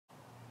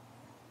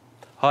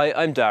Hi,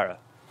 I'm Dara.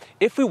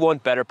 If we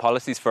want better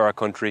policies for our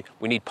country,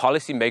 we need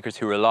policymakers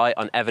who rely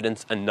on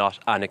evidence and not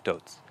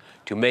anecdotes.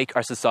 To make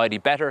our society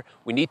better,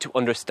 we need to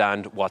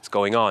understand what's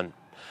going on.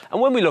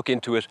 And when we look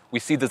into it, we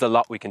see there's a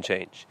lot we can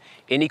change.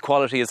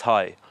 Inequality is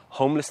high.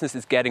 Homelessness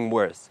is getting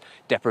worse.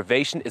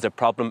 Deprivation is a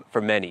problem for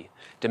many.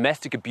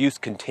 Domestic abuse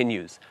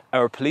continues.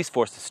 Our police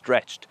force is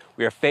stretched.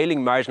 We are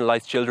failing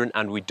marginalised children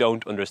and we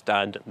don't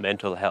understand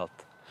mental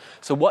health.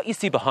 So what you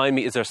see behind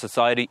me is our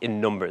society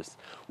in numbers.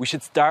 We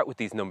should start with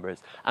these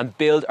numbers and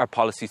build our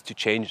policies to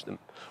change them.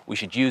 We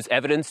should use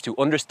evidence to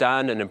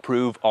understand and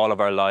improve all of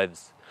our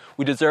lives.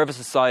 We deserve a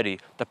society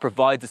that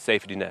provides a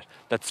safety net,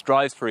 that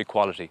strives for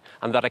equality,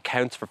 and that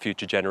accounts for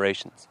future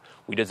generations.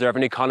 We deserve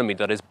an economy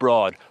that is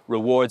broad,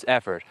 rewards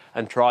effort,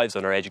 and thrives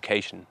on our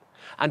education.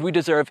 And we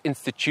deserve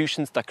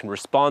institutions that can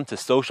respond to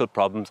social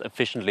problems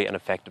efficiently and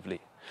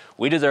effectively.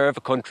 We deserve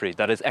a country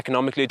that is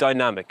economically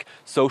dynamic,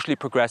 socially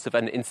progressive,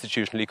 and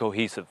institutionally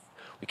cohesive.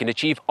 We can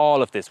achieve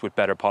all of this with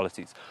better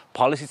policies,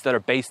 policies that are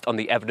based on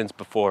the evidence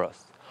before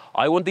us.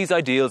 I want these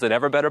ideals and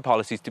ever better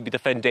policies to be the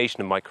foundation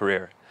of my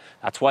career.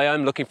 That's why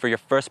I'm looking for your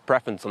first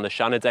preference on the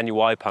Seanad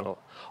NUI panel.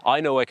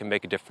 I know I can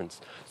make a difference,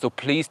 so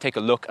please take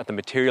a look at the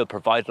material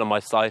provided on my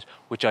site,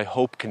 which I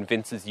hope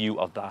convinces you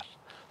of that.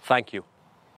 Thank you.